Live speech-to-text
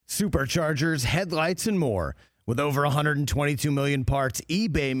superchargers, headlights, and more. With over 122 million parts,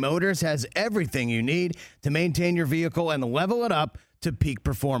 eBay Motors has everything you need to maintain your vehicle and level it up to peak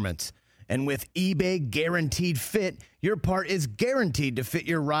performance. And with eBay Guaranteed Fit, your part is guaranteed to fit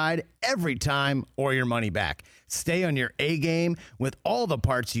your ride every time or your money back. Stay on your A-game with all the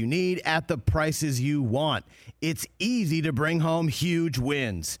parts you need at the prices you want. It's easy to bring home huge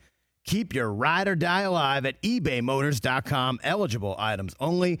wins. Keep your ride or die alive at ebaymotors.com. Eligible items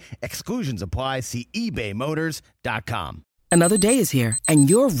only. Exclusions apply. See ebaymotors.com. Another day is here, and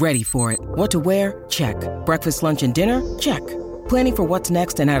you're ready for it. What to wear? Check. Breakfast, lunch, and dinner? Check. Planning for what's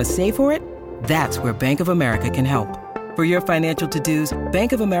next and how to save for it? That's where Bank of America can help. For your financial to-dos,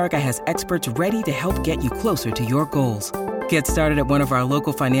 Bank of America has experts ready to help get you closer to your goals. Get started at one of our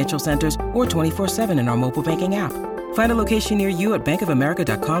local financial centers or 24/7 in our mobile banking app. Find a location near you at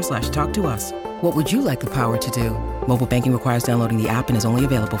bankofamerica.com/talktous. What would you like the power to do? Mobile banking requires downloading the app and is only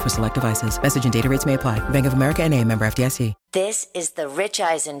available for select devices. Message and data rates may apply. Bank of America N.A., member FDIC. This is the Rich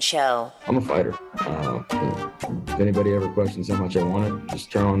Eisen Show. I'm a fighter. If anybody ever questions how much I want it,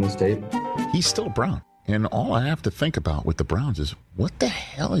 just turn on this tape. He's still Brown. And all I have to think about with the Browns is, what the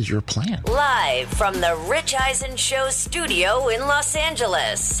hell is your plan? Live from the Rich Eisen Show studio in Los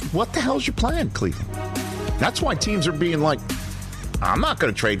Angeles. What the hell's your plan, Cleveland? That's why teams are being like, I'm not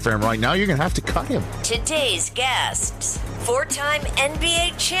going to trade for him right now. You're going to have to cut him. Today's guests, four-time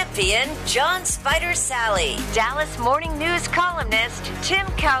NBA champion John Spider Sally, Dallas Morning News columnist Tim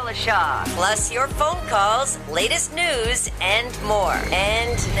Cowlishaw, plus your phone calls, latest news, and more.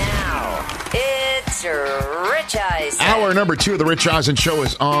 And now, it's Rich Eisen. Hour number 2 of the Rich Eisen Show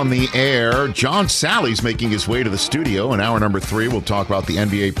is on the air. John Sally's making his way to the studio. In hour number 3, we'll talk about the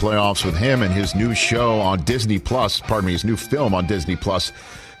NBA playoffs with him and his new show on Disney Plus. Pardon me, his new film on Disney Plus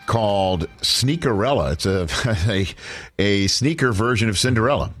called Sneakerella. It's a sneaker version of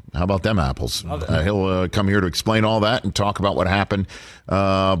Cinderella. How about them apples? He'll come here to explain all that and talk about what happened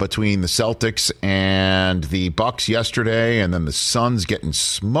between the Celtics and the Bucks yesterday, and then the Suns getting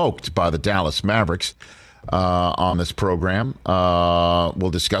smoked by the Dallas Mavericks on this program.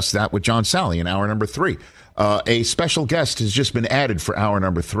 We'll discuss that with John Sally in hour number 3. A special guest has just been added for hour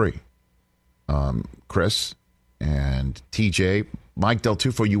number 3. Chris and TJ, Mike Del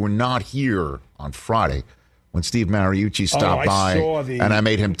Tufo, you were not here on Friday when Steve Mariucci stopped by, and I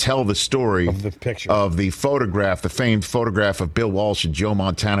made him tell the story of the picture of the photograph, the famed photograph of Bill Walsh and Joe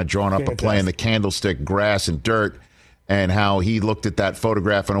Montana drawn up a play in the candlestick, grass and dirt, and how he looked at that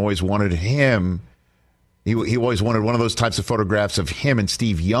photograph and always wanted him. He always wanted one of those types of photographs of him and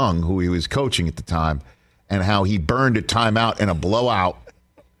Steve Young, who he was coaching at the time, and how he burned a timeout in a blowout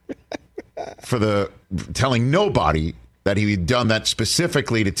for telling nobody that he had done that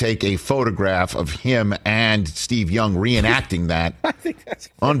specifically to take a photograph of him and Steve Young reenacting that. I think that's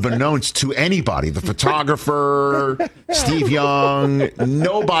unbeknownst to anybody. The photographer, Steve Young,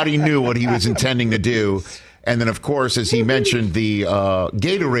 nobody knew what he was intending to do. And then, of course, as he mentioned, the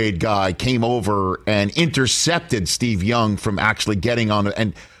Gatorade guy came over and intercepted Steve Young from actually getting on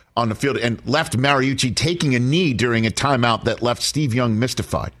the field and left Mariucci taking a knee during a timeout that left Steve Young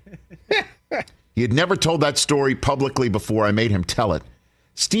mystified. He had never told that story publicly before. I made him tell it.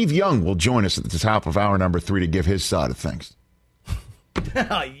 Steve Young will join us at the top of hour number 3 to give his side of things.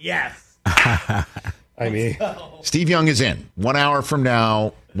 Oh, yes. Steve Young is in. 1 hour from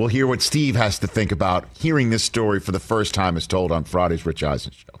now, we'll hear what Steve has to think about hearing this story for the first time as told on Friday's Rich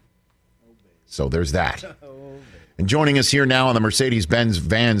Eisen Show. So there's that. And joining us here now on the Mercedes-Benz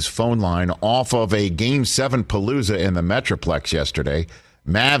Vans phone line off of a Game 7 Palooza in the Metroplex yesterday.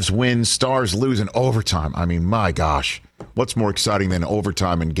 Mavs win, Stars lose in overtime. I mean, my gosh. What's more exciting than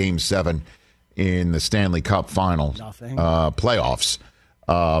overtime in Game 7 in the Stanley Cup final playoffs?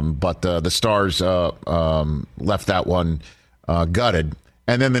 But the Stars left that one gutted.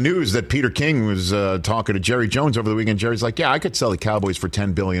 And then the news that Peter King was talking to Jerry Jones over the weekend. Jerry's like, yeah, I could sell the Cowboys for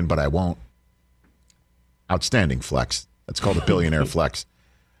 $10 billion, but I won't. Outstanding flex. That's called a billionaire flex.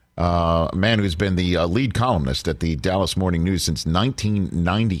 A man who's been the lead columnist at the Dallas Morning News since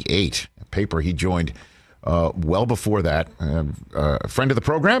 1998, a paper he joined well before that. A friend of the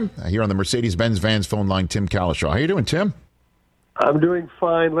program here on the Mercedes-Benz Vans phone line, Tim Cowlishaw. How you doing, Tim? I'm doing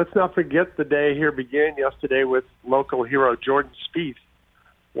fine. Let's not forget the day here began yesterday with local hero Jordan Spieth.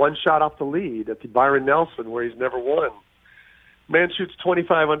 One shot off the lead at the Byron Nelson, where he's never won. Man shoots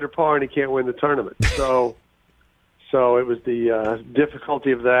 25 under par, and he can't win the tournament. So it was the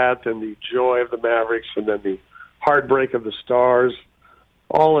difficulty of that and the joy of the Mavericks and then the heartbreak of the Stars,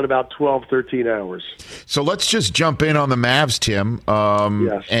 all in about 12, 13 hours. So let's just jump in on the Mavs, Tim.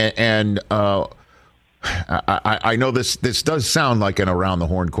 Yes. And I know this does sound like an around the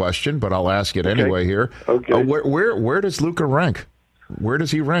horn question, but I'll ask it anyway here. Okay. Where does Luka rank? Where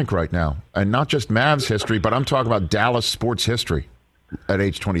does he rank right now? And not just Mavs history, but I'm talking about Dallas sports history at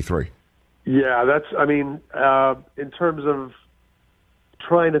age 23. Yeah, in terms of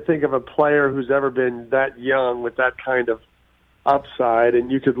trying to think of a player who's ever been that young with that kind of upside,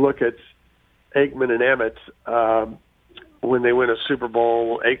 and you could look at Aikman and Emmett when they win a Super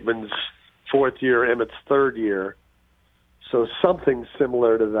Bowl, Aikman's fourth year, Emmett's third year. So something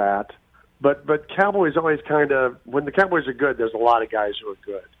similar to that. But Cowboys always when the Cowboys are good, there's a lot of guys who are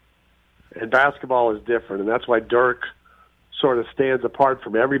good. And basketball is different, and that's why Dirk sort of stands apart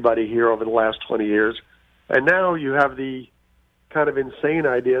from everybody here over the last 20 years. And now you have the kind of insane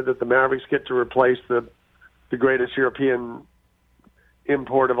idea that the Mavericks get to replace the greatest European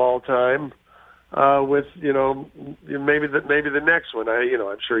import of all time with maybe the next one.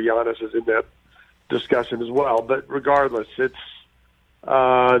 I'm sure Giannis is in that discussion as well. But regardless, it's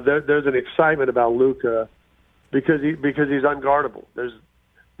there's an excitement about Luka because he's unguardable.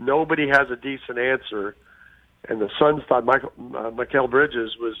 Nobody has a decent answer, and the Suns thought Mikal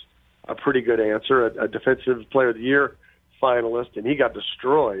Bridges was a pretty good answer, a Defensive Player of the Year finalist, and he got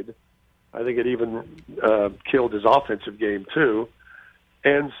destroyed. I think it even killed his offensive game too.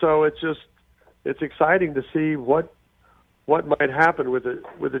 And so it's exciting to see what might happen with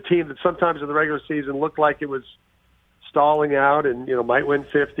a team that sometimes in the regular season looked like it was stalling out and might win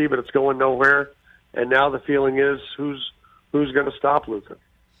 50, but it's going nowhere. And now the feeling is who's going to stop Luka?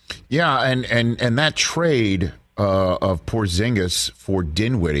 Yeah, and that trade of Porzingis for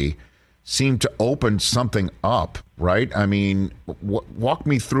Dinwiddie seemed to open something up, right? I mean, walk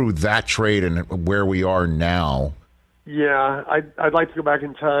me through that trade and where we are now. Yeah, I'd like to go back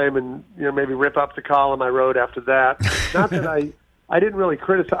in time and maybe rip up the column I wrote after that. Not that I didn't really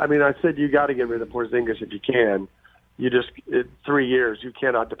criticize. I mean, I said you got to get rid of Porzingis if you can. You just 3 years you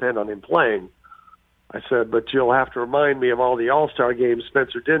cannot depend on him playing. I said, but you'll have to remind me of all the All-Star games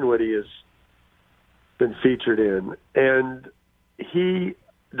Spencer Dinwiddie has been featured in, and he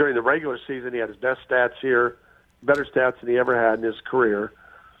during the regular season he had his best stats here, better stats than he ever had in his career.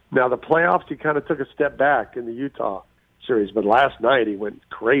 Now the playoffs he kind of took a step back in the Utah series, but last night he went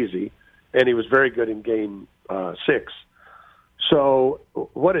crazy, and he was very good in Game 6. So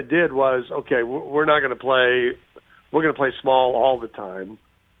what it did was, okay, we're not going to play. We're going to play small all the time,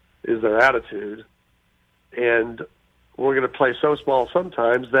 is their attitude, and we're going to play so small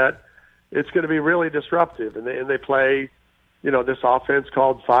sometimes that it's going to be really disruptive. And they play, this offense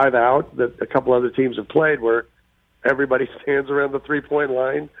called 5 out that a couple other teams have played, where everybody stands around the 3-point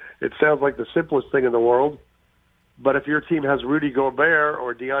line. It sounds like the simplest thing in the world. But if your team has Rudy Gobert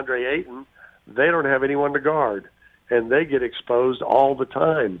or DeAndre Ayton, they don't have anyone to guard, and they get exposed all the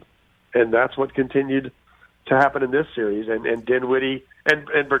time. And that's what continued to happen in this series. And Dinwiddie and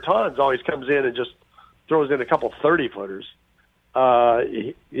Bertans always comes in and just throws in a couple 30-footers.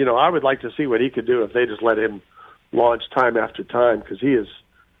 I would like to see what he could do if they just let him launch time after time, because he is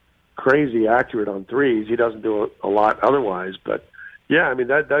crazy accurate on threes. He doesn't do a lot otherwise. But, yeah, I mean,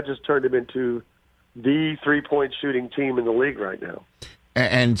 that just turned him into the 3-point shooting team in the league right now.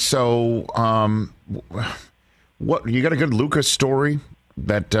 And so what you got a good Luka story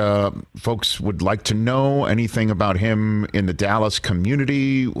that folks would like to know? Anything about him in the Dallas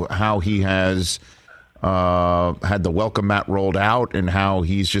community, how he has had the welcome mat rolled out, and how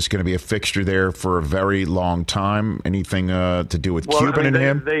he's just going to be a fixture there for a very long time? Anything to do with Cuban and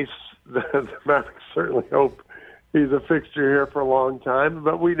him? The Mavericks certainly hope he's a fixture here for a long time,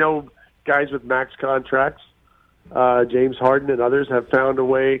 but we know guys with max contracts, James Harden and others, have found a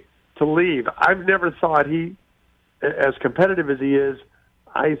way to leave. I've never thought he, as competitive as he is,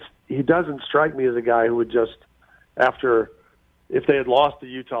 he doesn't strike me as a guy who would just, if they had lost the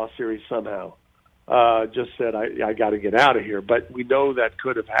Utah series somehow, just said, I got to get out of here. But we know that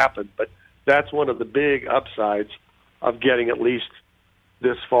could have happened. But that's one of the big upsides of getting at least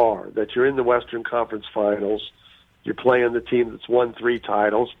this far, that you're in the Western Conference Finals, you're playing the team that's won 3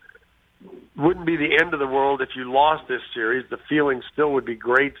 titles. Wouldn't be the end of the world if you lost this series. The feeling still would be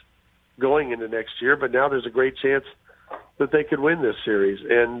great going into next year, but now there's a great chance that they could win this series.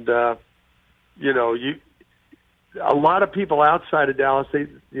 And, a lot of people outside of Dallas, they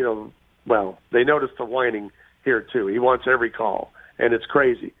notice the whining here too. He wants every call, and it's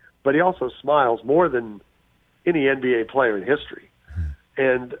crazy. But he also smiles more than any NBA player in history.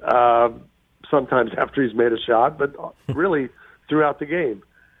 And sometimes after he's made a shot, but really throughout the game.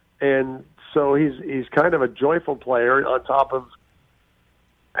 And so he's kind of a joyful player on top of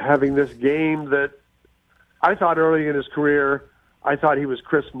having this game that I thought early in his career I thought he was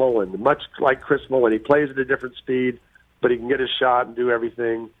Chris Mullin, much like Chris Mullin. He plays at a different speed, but he can get his shot and do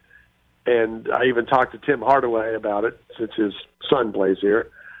everything. And I even talked to Tim Hardaway about it, since his son plays here.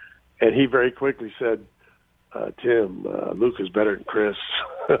 And he very quickly said, Tim, Luka's better than Chris.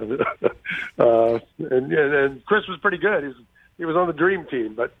 and Chris was pretty good. He was on the dream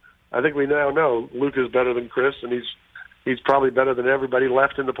team, but I think we now know Luka's better than Chris, and he's probably better than everybody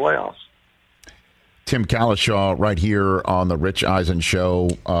left in the playoffs. Tim Cowlishaw right here on the Rich Eisen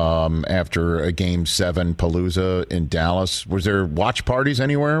Show after a Game 7 Palooza in Dallas. Was there watch parties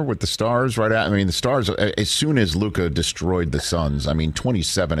anywhere with the Stars right at? I mean, the Stars, as soon as Luka destroyed the Suns,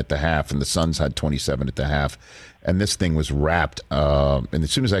 27 at the half, and the Suns had 27 at the half, and this thing was wrapped. And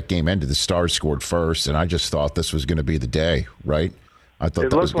as soon as that game ended, the Stars scored first, and I just thought this was going to be the day, right? I thought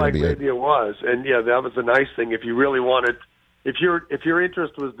it looked like maybe it was. And, yeah, that was the nice thing. If you really wanted – if your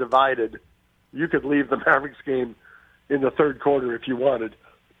interest was divided – you could leave the Mavericks game in the third quarter if you wanted,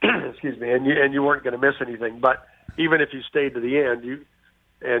 excuse me, and you weren't going to miss anything. But even if you stayed to the end,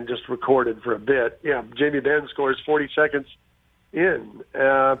 and just recorded for a bit, Jamie Benn scores 40 seconds in.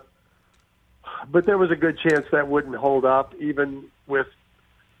 But there was a good chance that wouldn't hold up, even with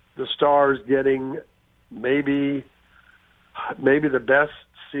the Stars getting maybe the best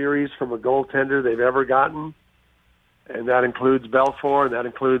series from a goaltender they've ever gotten. And that includes Belfour, and that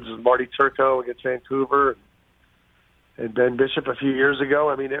includes Marty Turco against Vancouver, and Ben Bishop a few years ago.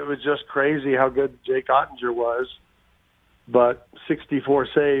 I mean, it was just crazy how good Jake Ottinger was. But 64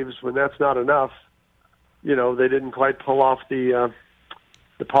 saves, when that's not enough, they didn't quite pull off the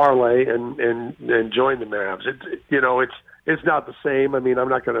parlay and join the Mavs. It's not the same. I mean, I'm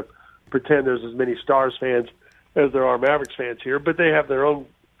not going to pretend there's as many Stars fans as there are Mavericks fans here, but they have their own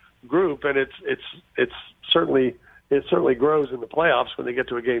group, and it's certainly. It certainly grows in the playoffs when they get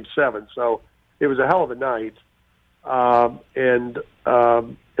to a Game 7. So it was a hell of a night, and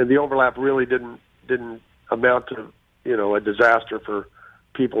the overlap really didn't amount to a disaster for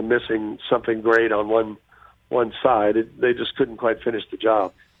people missing something great on one side. They just couldn't quite finish the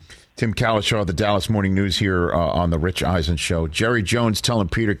job. Tim Cowlishaw, the Dallas Morning News here on the Rich Eisen Show. Jerry Jones telling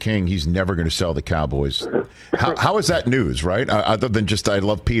Peter King he's never going to sell the Cowboys. How is that news, right? Other than just I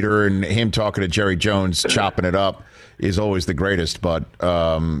love Peter and him talking to Jerry Jones, chopping it up is always the greatest. But he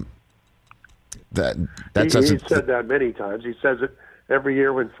said that many times. He says it every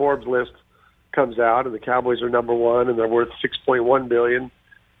year when Forbes list comes out and the Cowboys are number one and they're worth $6.1 billion.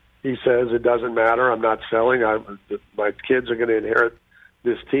 He says it doesn't matter. I'm not selling. My kids are going to inherit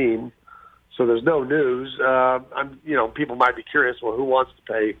this team. So there's no news. People might be curious, well, who wants to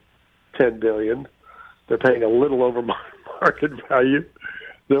pay $10 billion? They're paying a little over market value.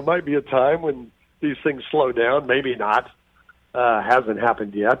 There might be a time when these things slow down. Maybe not. Hasn't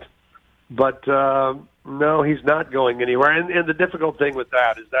happened yet. But no, he's not going anywhere. And the difficult thing with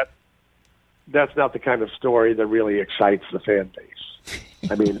that is that's not the kind of story that really excites the fan base.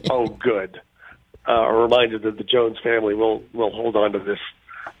 I mean, oh, good. A reminder that the Jones family will hold on to this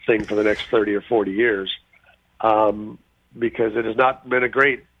thing for the next 30 or 40 years, because it has not been a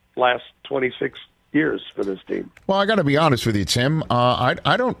great last 26 years for this team. Well, I got to be honest with you, Tim. I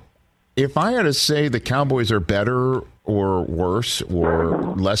don't. If I had to say the Cowboys are better or worse or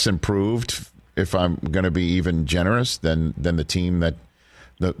less improved, if I'm going to be even generous, than the team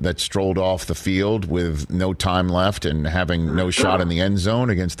that strolled off the field with no time left and having no shot in the end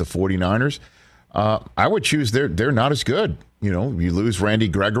zone against the 49ers, I would choose they're not as good. You lose Randy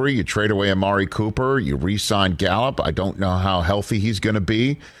Gregory, you trade away Amari Cooper, you re-sign Gallup. I don't know how healthy he's going to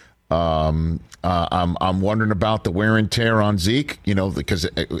be. I'm wondering about the wear and tear on Zeke, because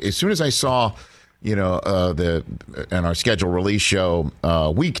as soon as I saw, in our schedule release show,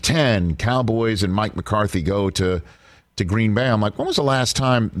 week 10, Cowboys and Mike McCarthy go to Green Bay. I'm like, when was the last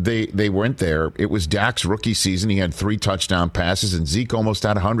time they went there? It was Dak's rookie season. He had 3 touchdown passes, and Zeke almost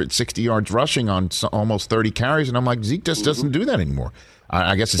had 160 yards rushing on almost 30 carries. And I'm like, Zeke just doesn't do that anymore.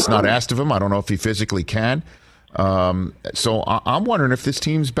 I guess it's not asked of him. I don't know if he physically can. So I'm wondering if this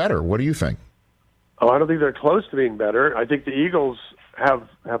team's better. What do you think? Oh, I don't think they're close to being better. I think the Eagles have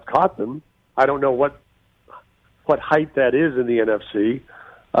caught them. I don't know what height that is in the NFC.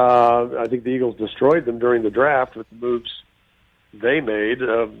 I think the Eagles destroyed them during the draft with the moves they made,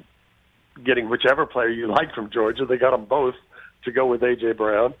 getting whichever player you like from Georgia. They got them both to go with A.J.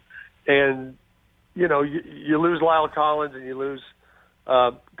 Brown. And, you lose Lyle Collins and you lose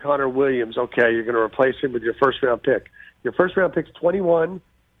Connor Williams. Okay, you're going to replace him with your first-round pick. Your first-round pick's 21.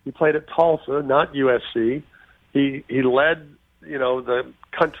 He played at Tulsa, not USC. He led, the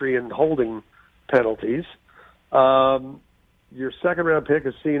country in holding penalties. Your second-round pick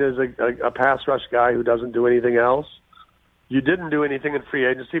is seen as a pass rush guy who doesn't do anything else. You didn't do anything in free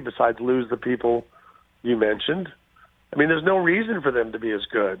agency besides lose the people you mentioned. I mean, there's no reason for them to be as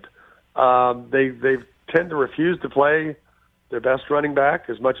good. They tend to refuse to play their best running back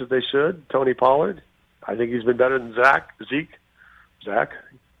as much as they should, Tony Pollard. I think he's been better than Zeke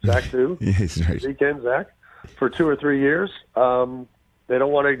too. Yes, right. Zeke and Zach for 2 or 3 years. They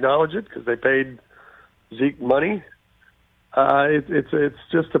don't want to acknowledge it because they paid Zeke money. It's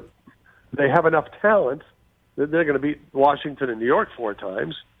just they have enough talent that they're going to beat Washington and New York 4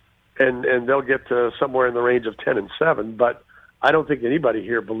 times, and they'll get to somewhere in the range of 10-7. But I don't think anybody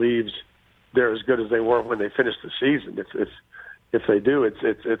here believes they're as good as they were when they finished the season. If they do,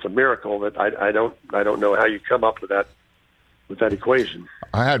 it's a miracle that I don't know how you come up with that equation.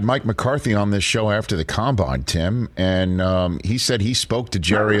 I had Mike McCarthy on this show after the Combine, Tim, and he said he spoke to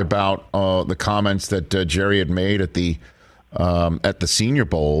Jerry about the comments that Jerry had made at the Senior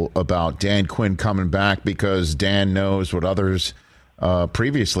Bowl about Dan Quinn coming back, because Dan knows what others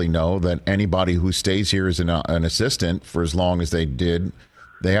previously know, that anybody who stays here as an assistant for as long as they did,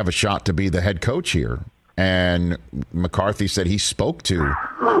 they have a shot to be the head coach here. And McCarthy said he spoke to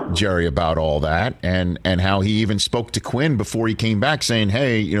Jerry about all that, and how he even spoke to Quinn before he came back, saying,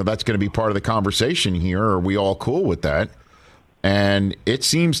 hey, that's going to be part of the conversation here. Are we all cool with that? And it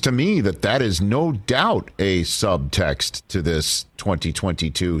seems to me that is no doubt a subtext to this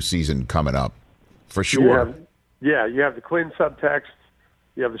 2022 season coming up, for sure. You have the Quinn subtext.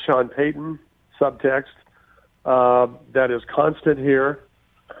 You have the Sean Payton subtext that is constant here.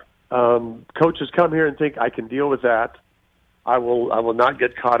 Coaches come here and think, I can deal with that. I will not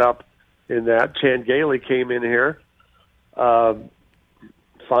get caught up in that. Chan Gailey came in here,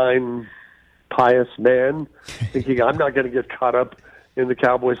 fine, pious man, thinking I'm not going to get caught up in the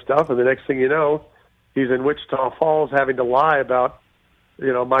Cowboy stuff. And the next thing you know, he's in Wichita Falls having to lie about,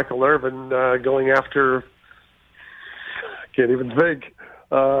 Michael Irvin going after, I can't even think,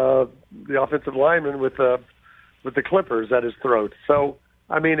 the offensive lineman with the clippers at his throat. So,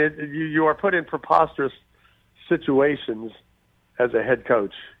 I mean, you are put in preposterous situations as a head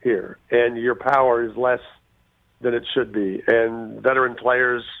coach here, and your power is less than it should be. And veteran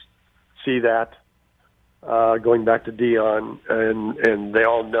players see that, going back to Dion, and they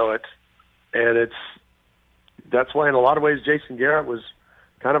all know it. And that's why in a lot of ways Jason Garrett was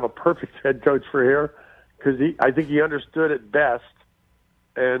kind of a perfect head coach for here, because I think he understood it best.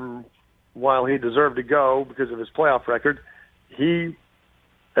 And while he deserved to go because of his playoff record, he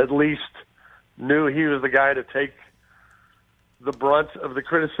at least knew he was the guy to take the brunt of the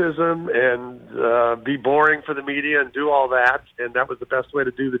criticism and be boring for the media and do all that, and that was the best way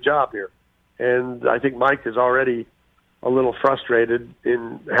to do the job here. And I think Mike is already a little frustrated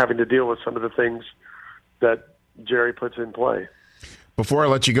in having to deal with some of the things that Jerry puts in play. Before I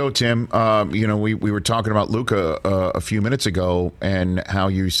let you go, Tim, we were talking about Luka a few minutes ago, and how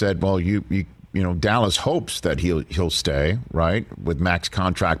you said, well, Dallas hopes that he'll stay, right? With max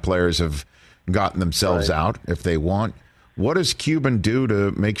contract players have gotten themselves out if they want. What does Cuban do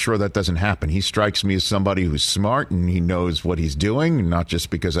to make sure that doesn't happen? He strikes me as somebody who's smart and he knows what he's doing, not just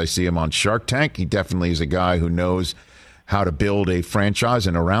because I see him on Shark Tank. He definitely is a guy who knows how to build a franchise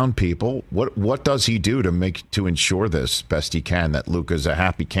and around people. What does he do to ensure this best he can, that Luka's a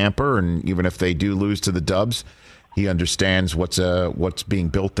happy camper, and even if they do lose to the Dubs, he understands what's being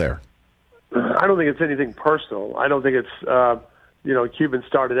built there? I don't think it's anything personal. I don't think it's, Cuban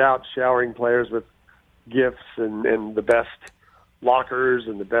started out showering players with gifts and the best lockers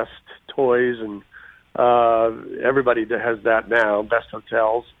and the best toys, and everybody has that now, best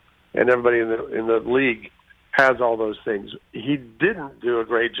hotels, and everybody in the league has all those things. He didn't do a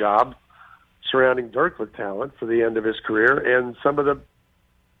great job surrounding Dirk with talent for the end of his career, and some of the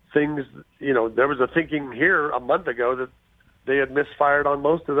things, there was a thinking here a month ago that they had misfired on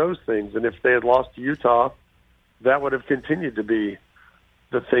most of those things, and if they had lost to Utah, that would have continued to be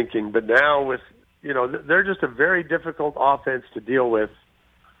the thinking. But now with, they're just a very difficult offense to deal with.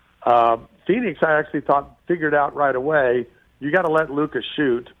 Phoenix, I actually thought, figured out right away, you got to let Luka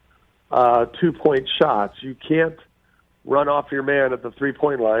shoot 2-point shots. You can't run off your man at the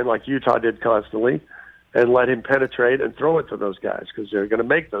 3-point line like Utah did constantly and let him penetrate and throw it to those guys, because they're going to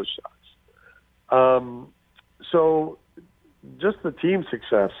make those shots. So just the team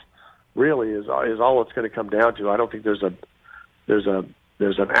success really is all it's going to come down to. I don't think there's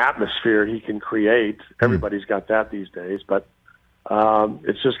an atmosphere he can create. Everybody's got that these days, but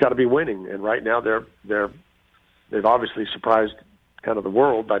it's just got to be winning. And right now they've obviously surprised kind of the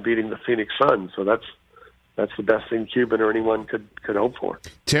world by beating the Phoenix Suns. So that's the best thing Cuban or anyone could hope for.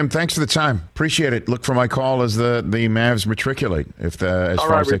 Tim, thanks for the time. Appreciate it. Look for my call as the Mavs matriculate as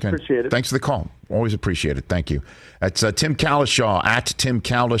far as they can. Appreciate it. Thanks for the call. Always appreciate it. Thank you. That's Tim Cowlishaw, at Tim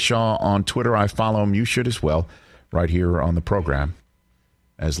Cowlishaw on Twitter. I follow him. You should as well, right here on the program,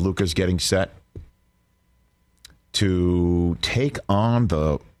 as Luka's getting set to take on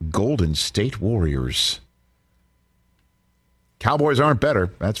the Golden State Warriors. Cowboys aren't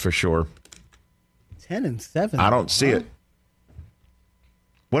better, that's for sure. 10-7. I don't see it.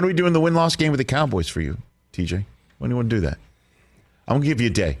 When are we doing the win-loss game with the Cowboys for you, TJ? When do you want to do that? I'm going to give you a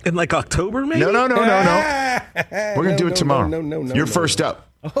day. In like October, maybe? No. We're going to do it tomorrow. No. You're first up.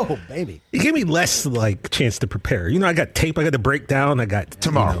 Oh, baby. You give me less chance to prepare. I got tape I got to break down. I got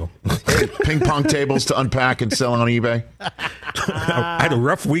tomorrow. Ping pong tables to unpack and sell on eBay. I had a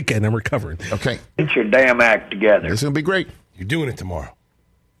rough weekend. I'm recovering. Okay. Get your damn act together. This is going to be great. You're doing it tomorrow.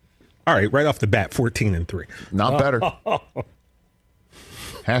 All right, right off the bat, 14-3. Not better.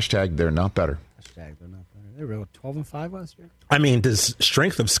 Hashtag they're not better. Hashtag they're not better. They were 12-5 last year. I mean, does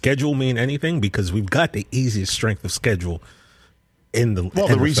strength of schedule mean anything? Because we've got the easiest strength of schedule in the Well,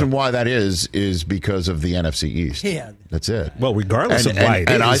 the reason why that is because of the NFC East. Yeah. That's it. Well, regardless of why it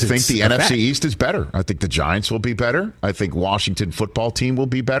is. And I think the NFC fact. East is better. I think the Giants will be better. I think Washington football team will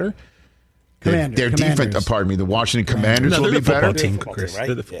be better. Their defense, the Washington Commanders will be better. Team, Chris. Right?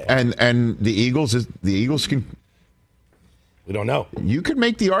 And the Eagles can. We don't know. You could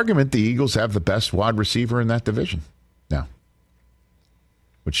make the argument the Eagles have the best wide receiver in that division now,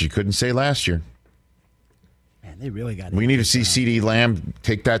 which you couldn't say last year. Man, they really got it. We need to see CeeDee Lamb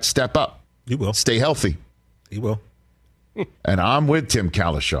take that step up. He will. Stay healthy. He will. And I'm with Tim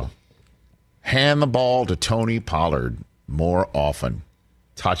Cowlishaw. Hand the ball to Tony Pollard more often.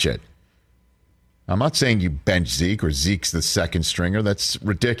 Touch it. I'm not saying you bench Zeke or Zeke's the second stringer. That's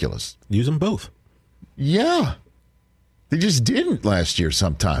ridiculous. Use them both. Yeah. They just didn't last year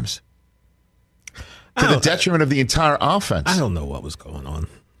sometimes. To the detriment of the entire offense. I don't know what was going on.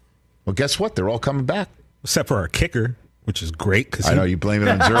 Well, guess what? They're all coming back. Except for our kicker, which is great. Because I know you blame it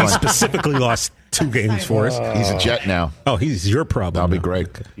on Zerline. He specifically lost 2 games for us. He's a Jet now. Oh, he's your problem. That'll be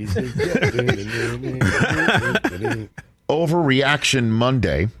great. Overreaction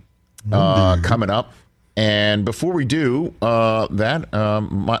Monday coming up. And before we do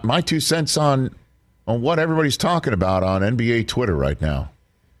my 2 cents on what everybody's talking about on NBA Twitter right now.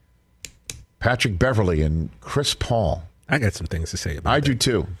 Patrick Beverley and Chris Paul. I got some things to say about that. I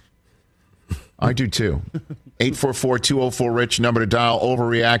do too. 844-204-RICH, number to dial.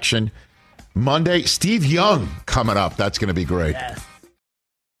 Overreaction Monday. Steve Young coming up. That's going to be great. Yes.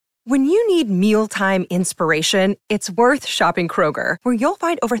 When you need mealtime inspiration, it's worth shopping Kroger, where you'll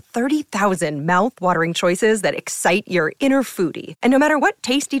find over 30,000 mouth-watering choices that excite your inner foodie. And no matter what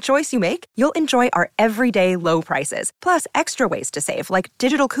tasty choice you make, you'll enjoy our everyday low prices, plus extra ways to save, like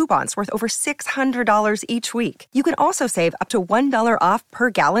digital coupons worth over $600 each week. You can also save up to $1 off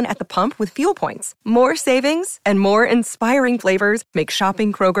per gallon at the pump with fuel points. More savings and more inspiring flavors make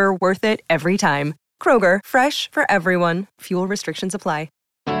shopping Kroger worth it every time. Kroger, fresh for everyone. Fuel restrictions apply.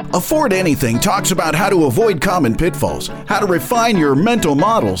 Afford Anything talks about how to avoid common pitfalls, how to refine your mental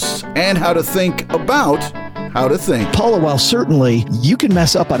models, and how to think about how to think. Paula, while certainly you can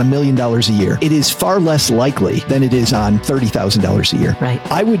mess up on $1 million a year, it is far less likely than it is on $30,000 a year. Right.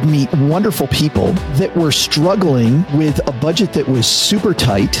 I would meet wonderful people that were struggling with a budget that was super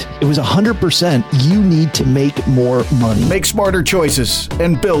tight. It was 100%. You need to make more money. Make smarter choices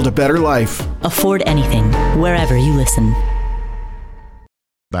and build a better life. Afford Anything, wherever you listen.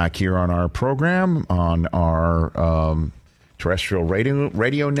 Back here on our program, on our terrestrial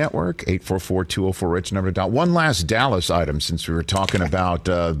radio network, 844-204-RICH, number to dial. One last Dallas item, since we were talking about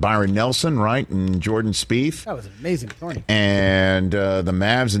Byron Nelson, right, and Jordan Spieth. That was an amazing tournament. And the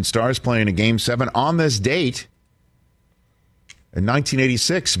Mavs and Stars playing a Game 7 on this date. In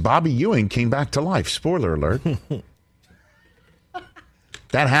 1986, Bobby Ewing came back to life. Spoiler alert.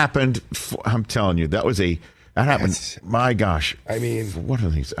 That happened, I'm telling you, that happened. My gosh. I mean, what are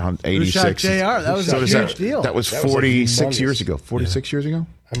these? 86. JR. That was a huge deal. That was 46 years ago. 46 years ago?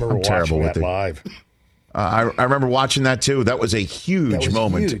 I remember watching that live. I remember watching that too. That was a huge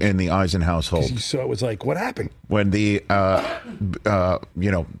moment in the Eisen household. So it was like, what happened? When the, by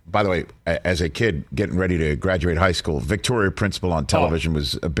the way, as a kid getting ready to graduate high school, Victoria Principal on television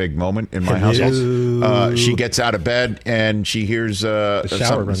was a big moment in my household. She gets out of bed and she hears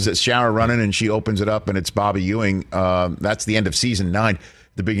the shower running, and she opens it up and it's Bobby Ewing. That's the end of season 9.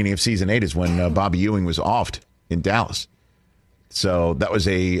 The beginning of season 8 is when Bobby Ewing was offed in Dallas. So that was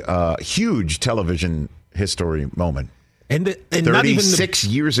a huge television history moment. And 36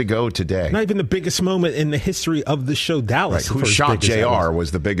 years ago today. Not even the biggest moment in the history of the show, Dallas. Right. Who shot JR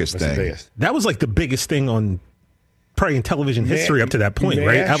was the biggest thing. That was like the biggest thing on probably in television history up to that point,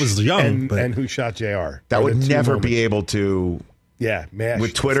 right? I was young. And who shot JR? That would never be able to. Yeah, MASH.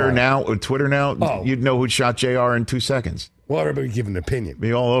 With Twitter now, you'd know who shot JR in 2 seconds. Well, everybody give an opinion.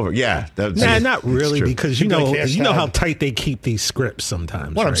 Be all over. Yeah. Not really, because you know how tight they keep these scripts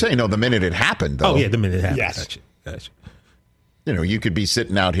sometimes. What I'm saying, the minute it happened, though. Oh, yeah, the minute it happened. Yes. Gotcha. You could be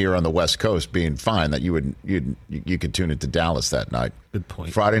sitting out here on the West Coast being fine that you could tune into Dallas that night. Good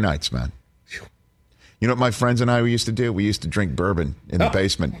point. Friday nights, man. You know what my friends and I used to do? We used to drink bourbon in the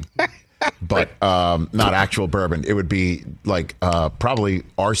basement. But not actual bourbon. It would be like probably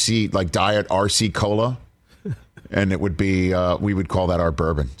RC, like Diet RC Cola. And it would be, we would call that our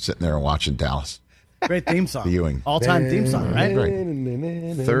bourbon, sitting there and watching Dallas. Great theme song. The Ewing. All-time theme song, right?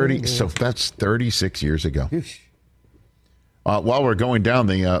 Right. So that's 36 years ago. While we're going down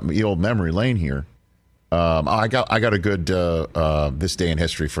the old memory lane here, I got a good this day in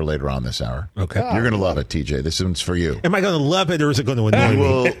history for later on this hour. Okay. You're going to love it, TJ. This one's for you. Am I going to love it, or is it going to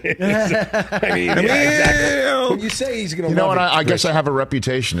annoy me? Exactly. When you say he's going to love it. I guess I have a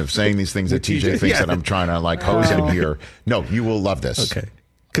reputation of saying these things that TJ thinks that I'm trying to hose him here. No, you will love this. Okay.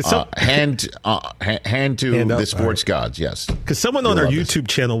 Hand to the sports gods, yes. Because someone on our YouTube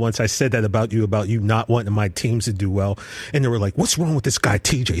channel once, I said that about you not wanting my teams to do well. And they were like, what's wrong with this guy,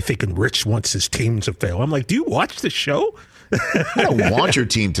 TJ, thinking Rich wants his teams to fail? I'm like, do you watch the show? I don't want your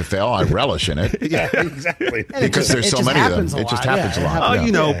team to fail. I relish in it. Yeah, exactly. Because there's so many of them. It just happens a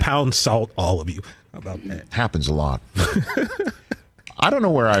lot. Pound salt, all of you. How about that? Happens a lot. I don't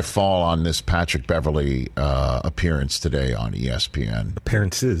know where I fall on this Patrick Beverley appearance today on ESPN.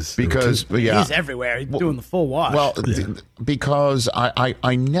 Appearances. Because, he's everywhere. He's doing the full wash. Well, because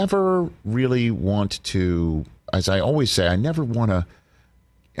I never really want to, as I always say, I never want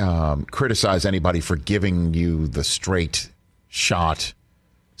to criticize anybody for giving you the straight shot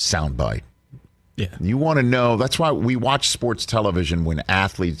soundbite. Yeah. You want to know, that's why we watch sports television when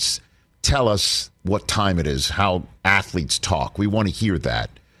athletes tell us what time it is, how athletes talk. We want to hear that.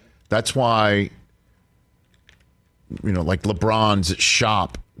 That's why, like LeBron's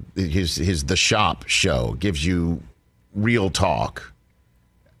shop, his The Shop show gives you real talk.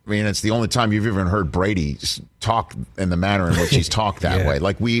 I mean, it's the only time you've even heard Brady talk in the manner in which he's talked that way.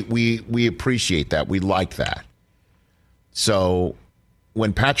 Like, we appreciate that. We like that. So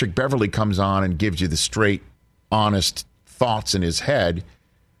when Patrick Beverley comes on and gives you the straight, honest thoughts in his head,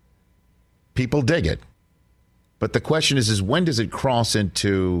 people dig it. But the question is when does it cross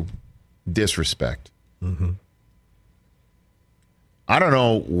into disrespect? Mm-hmm. I don't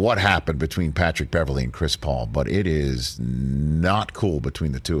know what happened between Patrick Beverley and Chris Paul, but it is not cool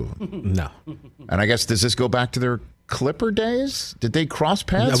between the two of them. No. And I guess, does this go back to their Clipper days? Did they cross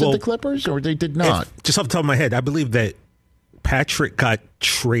paths at the Clippers, or they did not? Just off the top of my head, I believe that Patrick got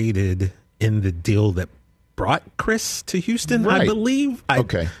traded in the deal that brought Chris to Houston, right. I believe. I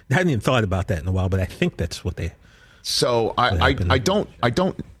hadn't even thought about that in a while, but I think that's what they. So I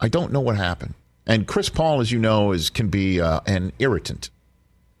don't know what happened. And Chris Paul, as you know, can be an irritant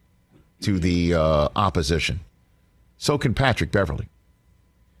to the opposition. So can Patrick Beverley.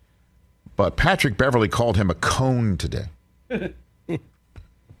 But Patrick Beverley called him a cone today,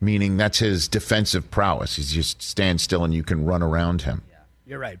 meaning that's his defensive prowess. He just stands still and you can run around him. Yeah,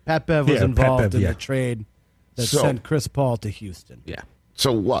 you're right. Pat Bev was involved in the trade that sent Chris Paul to Houston. Yeah.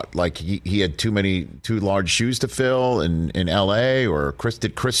 So what? Like he had too large shoes to fill in L.A. or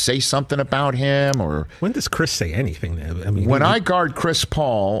did Chris say something about him? Or when does Chris say anything? I mean, when I guard Chris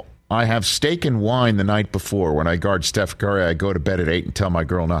Paul, I have steak and wine the night before. When I guard Steph Curry, I go to bed at 8 and tell my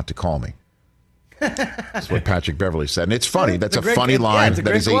girl not to call me. That's what Patrick Beverley said, and it's funny. That's a funny line.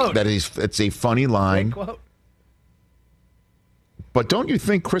 It's a funny line. Great quote. But don't you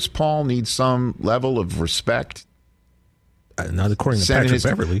think Chris Paul needs some level of respect? Not according to Patrick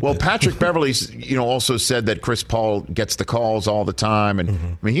Beverley. Well, Patrick Beverley, also said that Chris Paul gets the calls all the time, and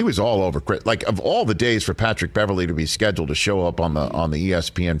I mean he was all over Chris. Like, of all the days for Patrick Beverley to be scheduled to show up on the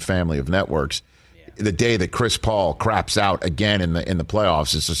ESPN family of networks, the day that Chris Paul craps out again in the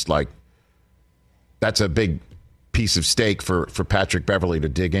playoffs is just like, that's a big piece of steak for Patrick Beverley to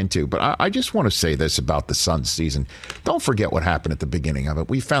dig into. But I just want to say this about the Suns season. Don't forget what happened at the beginning of it.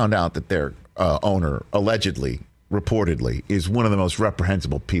 We found out that their owner reportedly, is one of the most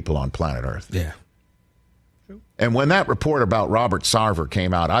reprehensible people on planet Earth. Yeah. And when that report about Robert Sarver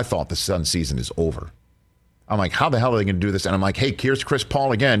came out, I thought the Suns season is over. I'm like, how the hell are they going to do this? And I'm like, hey, here's Chris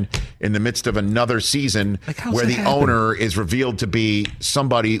Paul again in the midst of another season where the owner is revealed to be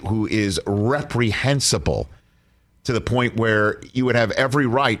somebody who is reprehensible. to the point where you would have every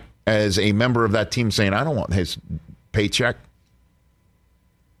right as a member of that team saying, I don't want his paycheck.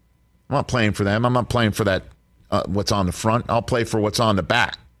 I'm not playing for them. I'm not playing for that, what's on the front. I'll play for what's on the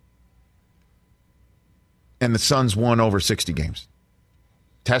back. And the Suns won over 60 games.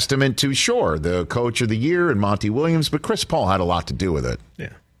 Testament to, sure, the coach of the year and Monty Williams, but Chris Paul had a lot to do with it. Yeah.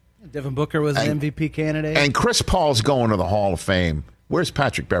 Devin Booker was an MVP candidate. And Chris Paul's going to the Hall of Fame. Where's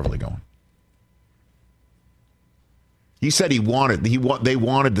Patrick Beverley going? He said they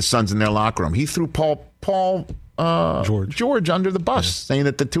wanted the Suns in their locker room. He threw George under the bus, saying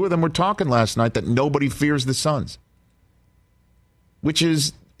that the two of them were talking last night that nobody fears the Suns. Which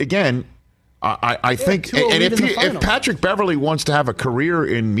is, again, I think, and if Patrick Beverley wants to have a career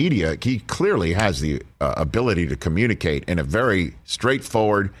in media, he clearly has the ability to communicate in a very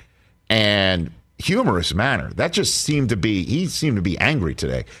straightforward and humorous manner. That just seemed to be, he seemed to be angry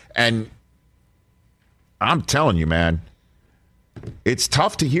today. And I'm telling you, man, it's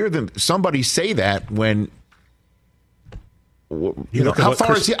tough to hear somebody say that when, how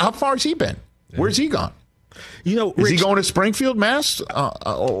far has he been? Yeah. Where's he gone? Rich, is he going to Springfield, Mass,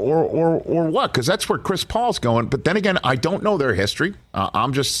 or what? Because that's where Chris Paul's going. But then again, I don't know their history.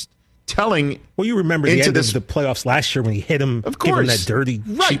 I'm just telling. Well, you remember the end of the playoffs last year when he hit him, of course, gave him that dirty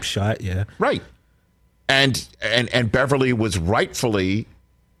cheap shot. Yeah, right. And Beverley was rightfully,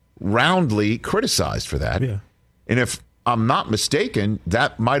 roundly criticized for that. Yeah. And if I'm not mistaken,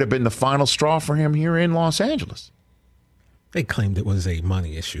 that might have been the final straw for him here in Los Angeles. They claimed it was a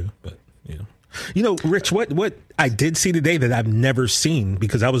money issue, but Rich, what I did see today that I've never seen,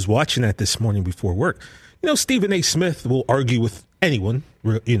 because I was watching that this morning before work. Stephen A. Smith will argue with anyone.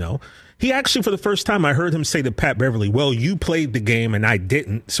 He actually, for the first time, I heard him say to Pat Beverley, "Well, you played the game and I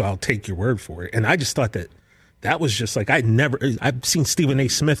didn't, so I'll take your word for it." And I just thought that was just like I've seen Stephen A.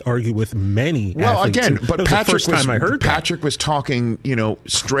 Smith argue with many. Well, again, but Patrick was talking,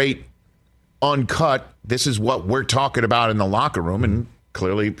 straight, uncut. This is what we're talking about in the locker room, and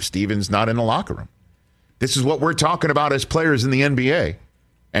clearly Stephen's not in the locker room. This is what we're talking about as players in the NBA,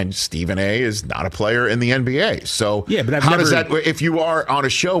 and Stephen A. is not a player in the NBA. So yeah, but does that? If you are on a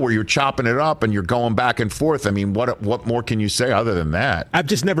show where you're chopping it up and you're going back and forth, I mean, what more can you say other than that? I've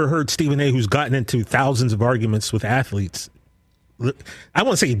just never heard Stephen A., who's gotten into thousands of arguments with athletes, I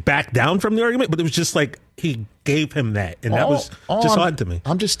won't say he backed down from the argument, but it was just like he gave him that, and that was just odd to me.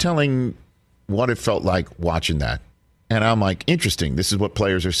 I'm just telling what it felt like watching that. And I'm like, interesting, this is what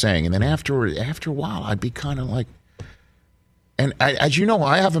players are saying. And then after a while, I'd be kind of like, and as you know,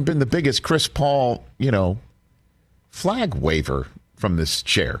 I haven't been the biggest Chris Paul, flag waver from this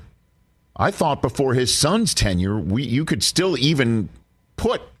chair. I thought before his son's tenure, you could still even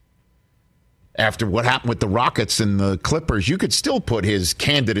put, after what happened with the Rockets and the Clippers, you could still put his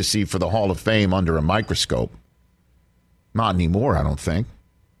candidacy for the Hall of Fame under a microscope. Not anymore, I don't think.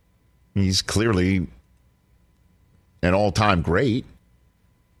 He's clearly an all-time great.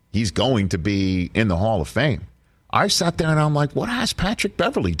 He's going to be in the Hall of Fame. I sat there and I'm like, what has Patrick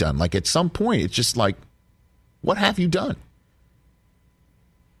Beverley done? Like, at some point, it's just like, what have you done?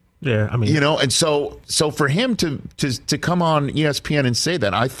 Yeah, I mean, and so for him to come on ESPN and say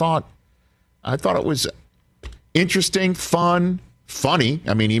that, I thought it was interesting, fun, funny.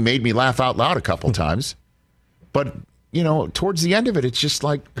 I mean, he made me laugh out loud a couple times, but towards the end of it, it's just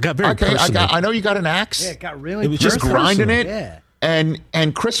like, it got very personal. I know you got an axe. Yeah, it got really. It was just grinding it. Yeah.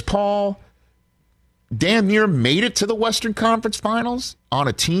 And Chris Paul damn near made it to the Western Conference Finals on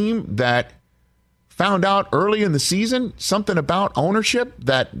a team that found out early in the season something about ownership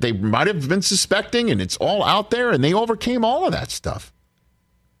that they might have been suspecting, and it's all out there, and they overcame all of that stuff.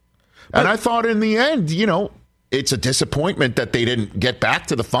 And I thought in the end, it's a disappointment that they didn't get back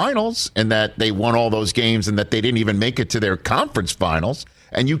to the finals and that they won all those games and that they didn't even make it to their conference finals.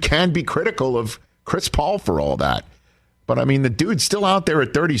 And you can be critical of Chris Paul for all that. But, I mean, the dude's still out there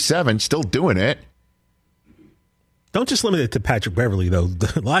at 37, still doing it. Don't just limit it to Patrick Beverley, though.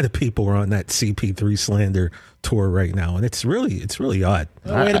 A lot of people are on that CP3 slander tour right now, and it's really odd.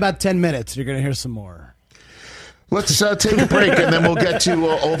 Well, wait about 10 minutes. You're going to hear some more. Let's take a break, and then we'll get to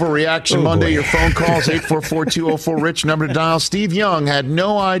Overreaction Monday. Boy. Your phone calls, 844-204-RICH, number to dial. Steve Young had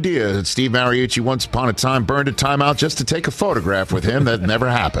no idea that Steve Mariucci once upon a time burned a timeout just to take a photograph with him. That never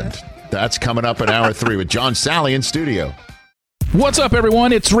happened. That's coming up in hour 3 with John Sally in studio. What's up,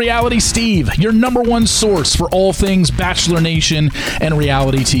 everyone? It's Reality Steve, your number one source for all things Bachelor Nation and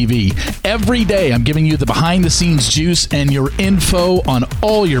reality TV. Every day, I'm giving you the behind-the-scenes juice and your info on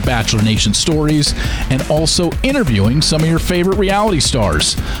all your Bachelor Nation stories, and also interviewing some of your favorite reality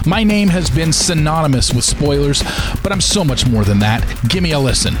stars. My name has been synonymous with spoilers, but I'm so much more than that. Give me a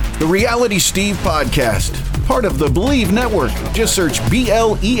listen. The Reality Steve Podcast. part of the Believe Network. Just search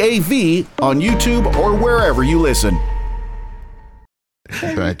BLEAV on YouTube or wherever you listen.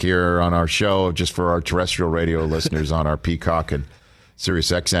 Back here on our show, just for our terrestrial radio listeners on our Peacock and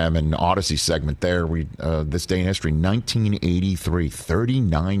Sirius XM and Odyssey segment there, we this day in history, 1983,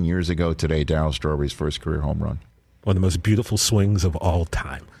 39 years ago today, Darryl Strawberry's first career home run. One of the most beautiful swings of all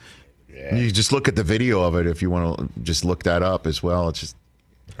time. Yeah. You just look at the video of it if you want to just look that up as well. It's just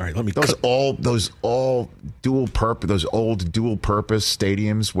all right. Let me those old dual purpose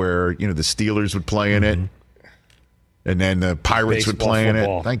stadiums where the Steelers would play in it. And then the Pirates would play in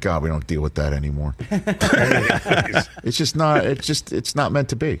it. Thank God we don't deal with that anymore. It's just not. It's not meant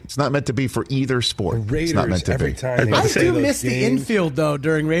to be. It's not meant to be for either sport. Raiders, it's not meant to every be. Time I do miss the infield though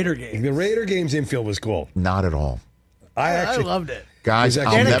during Raider games. The Raider games infield was cool. Not at all. I loved it. Guys,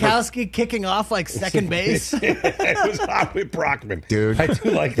 Janikowski kicking off like second base. It was hot with Brockman, dude. I do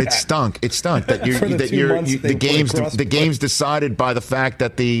like that. It stunk that the games decided by the fact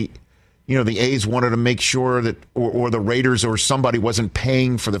that the A's wanted to make sure that, or the Raiders or somebody wasn't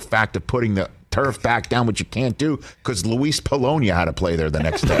paying for the fact of putting the turf back down, which you can't do because Luis Polonia had to play there the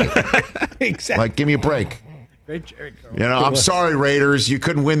next day. Exactly. Like, give me a break. Great Jerry. I'm sorry, Raiders. You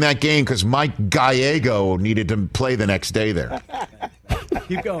couldn't win that game because Mike Gallego needed to play the next day there.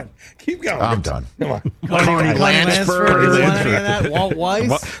 Keep going. I'm done. Come on. Carney Lansford. Walt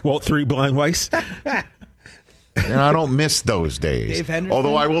Weiss. Walt Three Blind Weiss. I don't miss those days. Dave Henderson?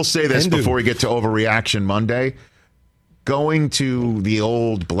 Although I will say this before we get to Overreaction Monday. Going to the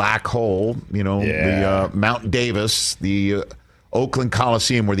old black hole, the Mount Davis, the Oakland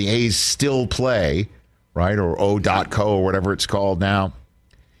Coliseum where the A's still play, right, or O.co or whatever it's called now.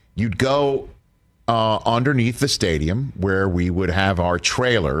 You'd go underneath the stadium where we would have our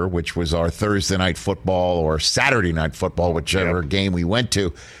trailer, which was our Thursday night football or Saturday night football, whichever game we went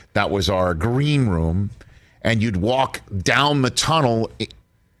to. That was our green room. And you'd walk down the tunnel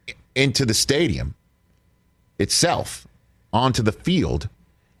into the stadium itself, onto the field.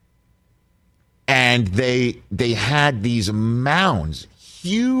 And they had these mounds,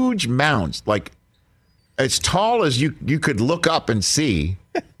 huge mounds, like as tall as you could look up and see.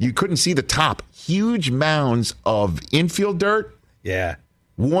 You couldn't see the top. Huge mounds of infield dirt,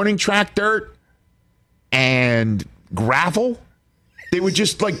 warning track dirt, and gravel. They would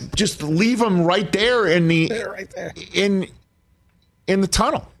just leave them right there in the in the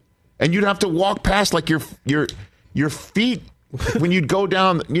tunnel, and you'd have to walk past like your feet when you'd go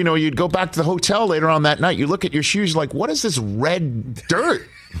down. You'd go back to the hotel later on that night. You look at your shoes, like, what is this red dirt?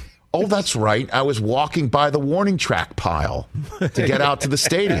 Oh, that's right. I was walking by the warning track pile to get out to the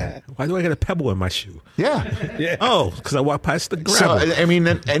stadium. Why do I get a pebble in my shoe? Yeah. Oh, because I walked past the gravel. So I mean,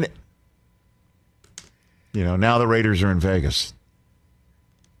 and now the Raiders are in Vegas.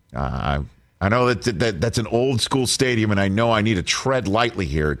 I know that's an old school stadium, and I know I need to tread lightly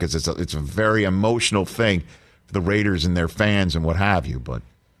here because it's a very emotional thing for the Raiders and their fans and what have you. But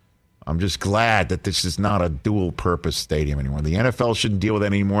I'm just glad that this is not a dual purpose stadium anymore. The NFL shouldn't deal with it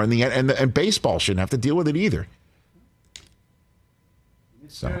anymore, and baseball shouldn't have to deal with it either.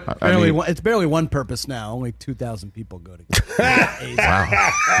 So it's barely one purpose now. Only 2,000 people go to. Wow,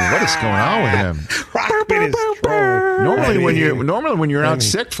 what is going on with him? Normally when you're out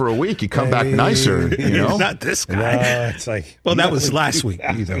sick for a week, you come back nicer. Not this guy. No, it's like that was last week.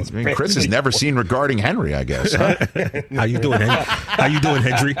 Chris has never seen Regarding Henry, I guess. Huh? How you doing,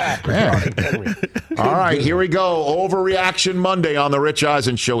 Henry? All right, here we go. Overreaction Monday on the Rich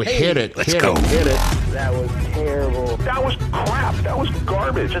Eisen Show. Hit it. Let's go. Hit it. That was terrible. That was crap. That was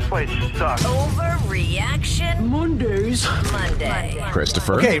garbage. This place sucks. Overreaction Monday.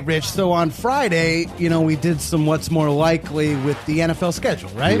 Christopher. Okay, Rich. So on Friday, we did some what's more likely with the NFL schedule,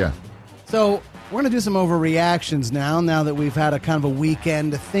 right? Yeah. So we're going to do some overreactions now that we've had a kind of a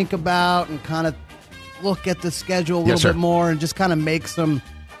weekend to think about and kind of look at the schedule a little bit more and just kind of make some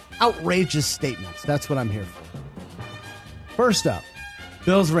outrageous statements. That's what I'm here for. First up,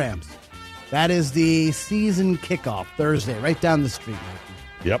 Bills-Rams. That is the season kickoff Thursday, right down the street.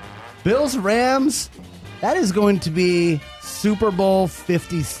 Mikey. Yep. Bills-Rams, that is going to be Super Bowl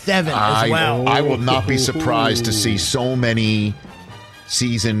 57 as well. I will not be surprised to see so many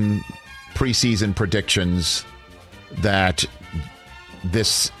preseason predictions that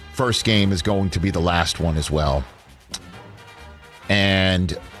this first game is going to be the last one as well.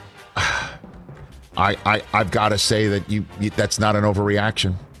 And I've got to say that that's not an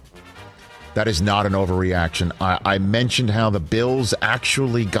overreaction. That is not an overreaction. I mentioned how the Bills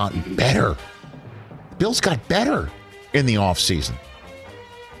actually got better. The Bills got better in the offseason.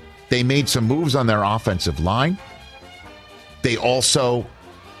 They made some moves on their offensive line. They also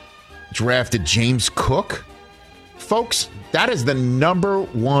drafted James Cook folks, that is the number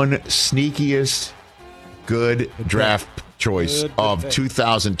one sneakiest good draft choice of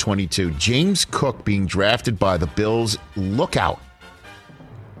 2022. James Cook being drafted by the Bills. Look out.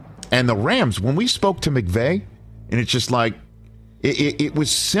 And the Rams, when we spoke to McVay, and it's just like, it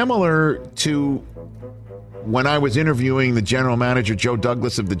was similar to when I was interviewing the general manager, Joe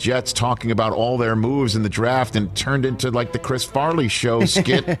Douglas of the Jets, talking about all their moves in the draft, and turned into like the Chris Farley show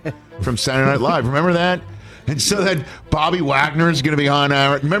skit from Saturday Night Live. Remember that? And so that Bobby Wagner is going to be on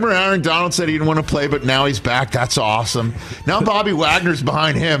Aaron. Remember Aaron Donald said he didn't want to play, but now he's back. That's awesome. Now Bobby Wagner's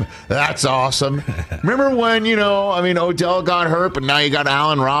behind him. That's awesome. Remember when, Odell got hurt, but now you got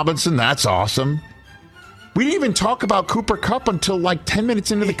Allen Robinson? That's awesome. We didn't even talk about Cooper Kupp until like 10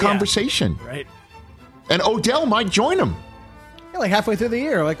 minutes into the conversation. Right. And Odell might join him. Yeah, like halfway through the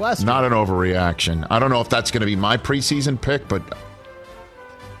year, like last year. Not an overreaction. I don't know if that's going to be my preseason pick, but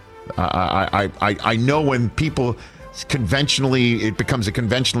I know when people it becomes a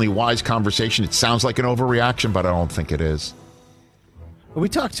conventionally wise conversation, it sounds like an overreaction, but I don't think it is. We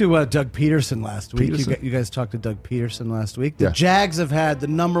talked to Doug Peterson last week. You guys talked to Doug Peterson last week. The Jags have had the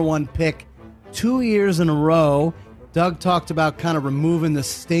number one pick 2 years in a row. Doug talked about kind of removing the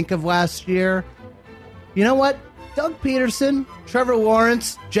stink of last year. You know what? Doug Peterson, Trevor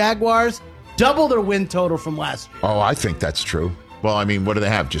Lawrence, Jaguars, double their win total from last year. Oh, I think that's true. Well, I mean, what do they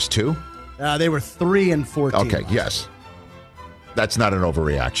have? Just 2? They were 3-14. Okay, yes. That's not an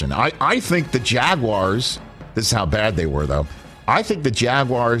overreaction. I think the Jaguars, this is how bad they were, though. I think the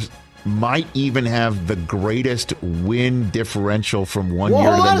Jaguars might even have the greatest win differential from one year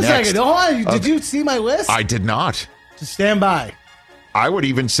to the next. Hold on a second. Hold on. Did you see my list? I did not. Just stand by. I would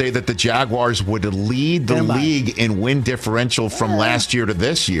even say that the Jaguars would lead the league in win differential from last year to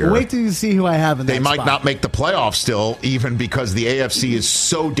this year. Wait till you see who I have in that They might spot. not make the playoffs still, even because the AFC is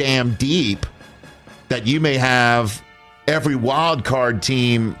so damn deep that you may have every wild card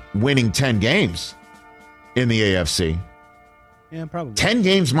team winning 10 games in the AFC. Yeah, probably. 10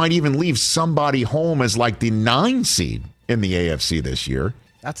 games might even leave somebody home as like the 9 seed in the AFC this year.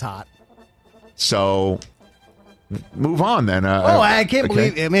 That's hot. So move on then. I can't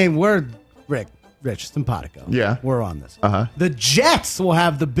believe. I mean, we're Rich Simpatico. Yeah, we're on this. Uh-huh. The Jets will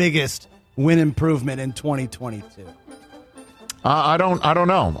have the biggest win improvement in 2022. I don't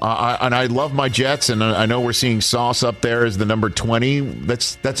know. And I love my Jets, and I know we're seeing Sauce up there as the number 20.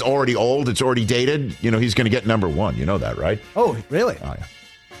 That's already old. It's already dated. He's going to get number 1. You know that, right? Oh, really? Oh, yeah.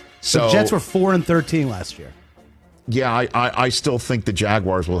 So the Jets were 4-13 last year. Yeah, I still think the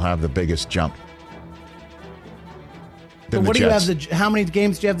Jaguars will have the biggest jump. But what do you have? How many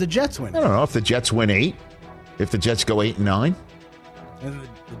games do you have the Jets win? I don't know. If the Jets win 8, if the Jets go 8-9, and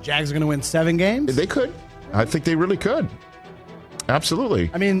the Jags are going to win 7 games. They could. I think they really could. Absolutely.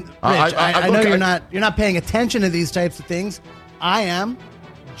 I mean, Rich, I know you're not paying attention to these types of things. I am.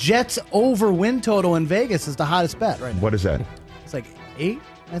 Jets over win total in Vegas is the hottest bet right now. What is that? It's like 8,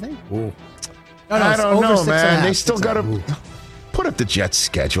 I think. Ooh. No, I don't know, man. They still got to put up the Jets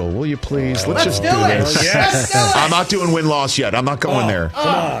schedule, will you please? Let's just do it. Let's do it. I'm not doing win-loss yet. I'm not going there.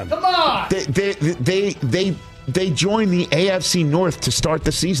 Come on. They joined the AFC North to start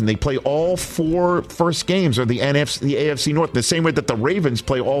the season. They play all 4 first games of the AFC North. The same way that the Ravens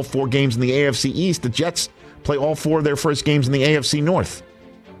play all 4 games in the AFC East, the Jets play all 4 of their first games in the AFC North.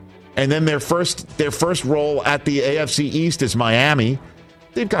 And then their first role at the AFC East is Miami.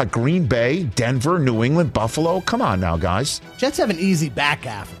 They've got Green Bay, Denver, New England, Buffalo. Come on now, guys. Jets have an easy back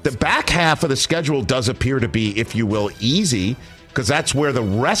half. The back half of the schedule does appear to be, if you will, easy, because that's where the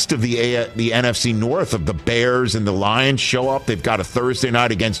rest of the NFC North of the Bears and the Lions show up. They've got a Thursday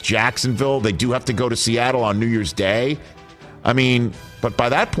night against Jacksonville. They do have to go to Seattle on New Year's Day. I mean, but by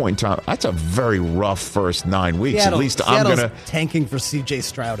that point in time, that's a very rough first 9 weeks. Seattle, At least Seattle's I'm going to... tanking for C.J.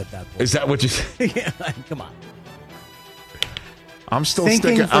 Stroud at that point. Is that what you say? Yeah, come on. I'm still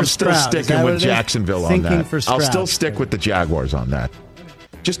sticking with Jacksonville on that. I'll still stick with the Jaguars on that.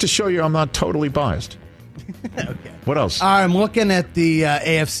 Just to show you I'm not totally biased. Okay. What else? I'm looking at the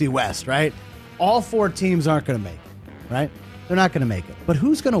AFC West, right? All 4 teams aren't going to make it, right? They're not going to make it. But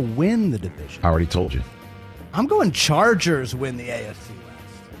who's going to win the division? I already told you. I'm going Chargers win the AFC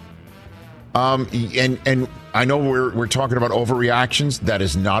West. And I know we're talking about overreactions. That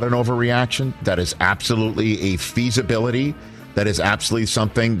is not an overreaction. That is absolutely a feasibility. That is absolutely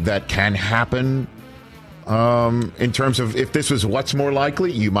something that can happen. In terms of if this was what's more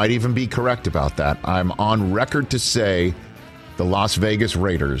likely, you might even be correct about that. I'm on record to say the Las Vegas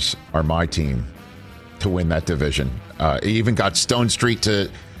Raiders are my team to win that division. Even got Stone Street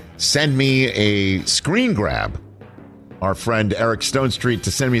to send me a screen grab our friend Eric Stone Street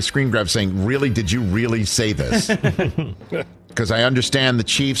to send me a screen grab saying, really, did you really say this? Because I understand the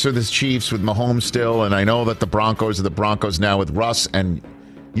Chiefs are the Chiefs with Mahomes still, and I know that the Broncos are the Broncos now with Russ, and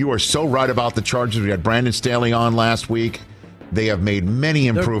you are so right about the Chargers. We had Brandon Staley on last week. They have made many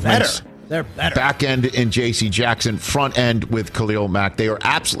improvements. They're better. Back end in J.C. Jackson, front end with Khalil Mack. They are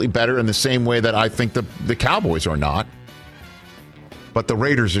absolutely better in the same way that I think the Cowboys are not. But the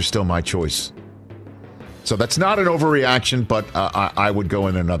Raiders are still my choice. So that's not an overreaction, but I would go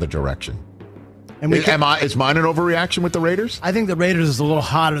in another direction. And is mine an overreaction with the Raiders? I think the Raiders is a little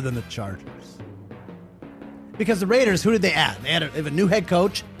hotter than the Chargers. Because the Raiders, who did they add? They have a new head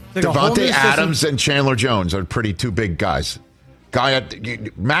coach. Devontae Adams and Chandler Jones are two big guys.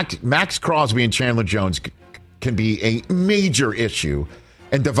 Max Crosby and Chandler Jones can be a major issue.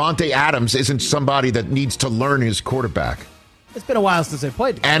 And Devontae Adams isn't somebody that needs to learn his quarterback. It's been a while since they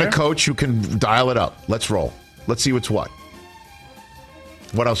played together. And a coach who can dial it up. Let's roll. Let's see what's what.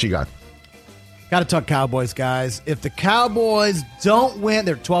 What else you got? Got to talk Cowboys, guys. If the Cowboys don't win,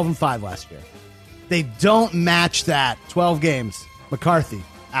 they're 12-5 last year. They don't match that 12 games. McCarthy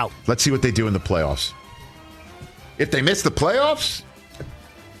out. Let's see what they do in the playoffs. If they miss the playoffs,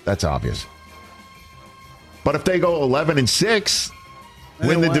 that's obvious. But if they go 11-6,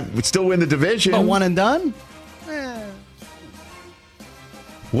 still win the division. But one and done?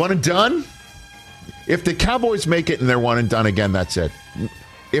 One and done? If the Cowboys make it and they're one and done again, that's it.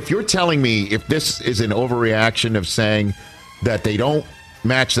 If you're telling me if this is an overreaction of saying that they don't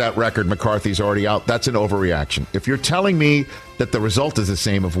match that record, McCarthy's already out, that's an overreaction. If you're telling me that the result is the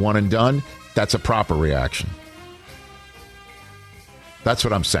same of one and done, that's a proper reaction. That's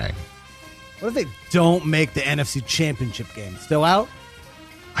what I'm saying. What if they don't make the NFC Championship game? Still out?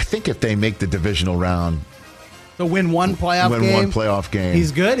 I think if they make the divisional round, so win one playoff game.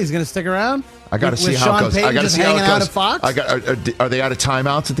 He's good. He's going to stick around. I got to see how it goes. I got to see how it goes. Fox? Are they out of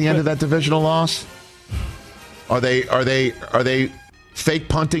timeouts at the end of that divisional loss? Are they fake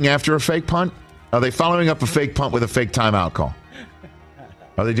punting after a fake punt? Are they following up a fake punt with a fake timeout call?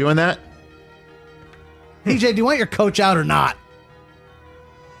 Are they doing that? PJ, do you want your coach out or not?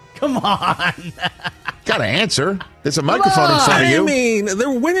 Come on. Got to answer. There's a microphone in front of you. I mean, they're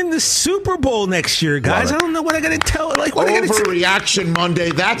winning the Super Bowl next year, guys. I don't know what I got to tell. Overreaction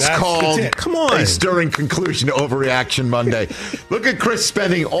Monday. That's called come on. A stirring conclusion to Overreaction Monday. Look at Chris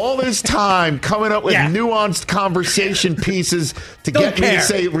spending all his time coming up with nuanced conversation pieces to get me to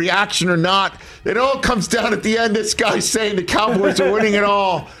say reaction or not. It all comes down at the end. This guy saying the Cowboys are winning it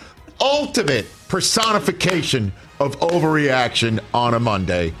all. Ultimate personification of overreaction on a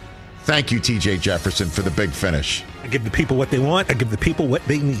Monday. Thank you, TJ Jefferson, for the big finish. I give the people what they want. I give the people what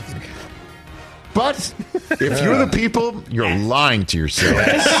they need. But if you're the people, you're lying to yourself.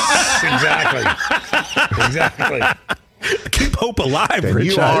 Exactly. Keep hope alive, then Rich.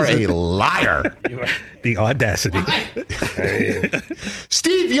 You are a liar. The audacity.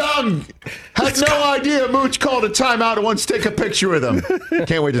 Steve Young has no idea Mooch called a timeout and wants to take a picture with him.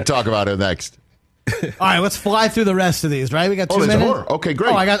 Can't wait to talk about it next. All right, let's fly through the rest of these, right? We got 2 minutes. More. Okay,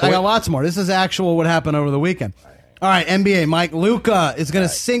 great. Oh, I got lots more. This is actual what happened over the weekend. All right, NBA, Mike. Luka is going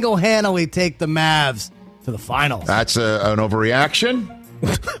to single-handedly take the Mavs to the finals. That's an overreaction.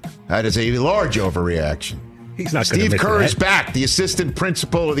 That is a large overreaction. He's not. Steve Kerr is back. The assistant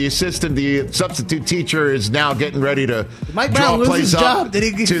principal or the substitute teacher is now getting ready to draw plays up to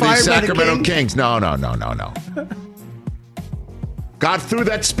the Sacramento Kings. No. Got through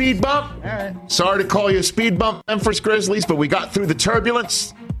that speed bump. All right. Sorry to call you a speed bump, Memphis Grizzlies, but we got through the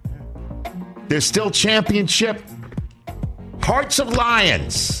turbulence. There's still championship. Hearts of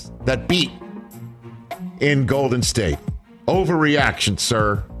Lions that beat in Golden State. Overreaction,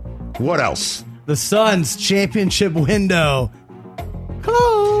 sir. What else? The Suns championship window.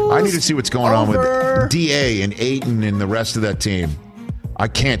 Close. I need to see what's going on with DA and Ayton and the rest of that team. I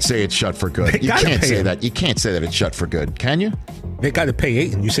can't say it's shut for good. You can't say that. You can't say that it's shut for good, can you? They got to pay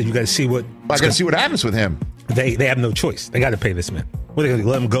Ayton. You said you got to see what. I got to see what happens with him. They have no choice. They got to pay this man. What, they going to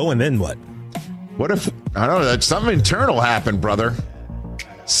let him go and then what? What if, I don't know, that something internal happened, brother.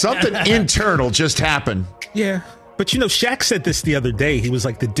 Something internal just happened. Yeah. But, Shaq said this the other day. He was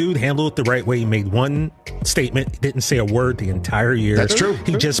like, the dude handled it the right way. He made one statement. He didn't say a word the entire year. That's true.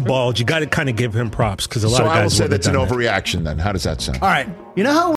 He just balled. You got to kind of give him props because a lot of guys I will say that's an overreaction then. How does that sound? All right. You know how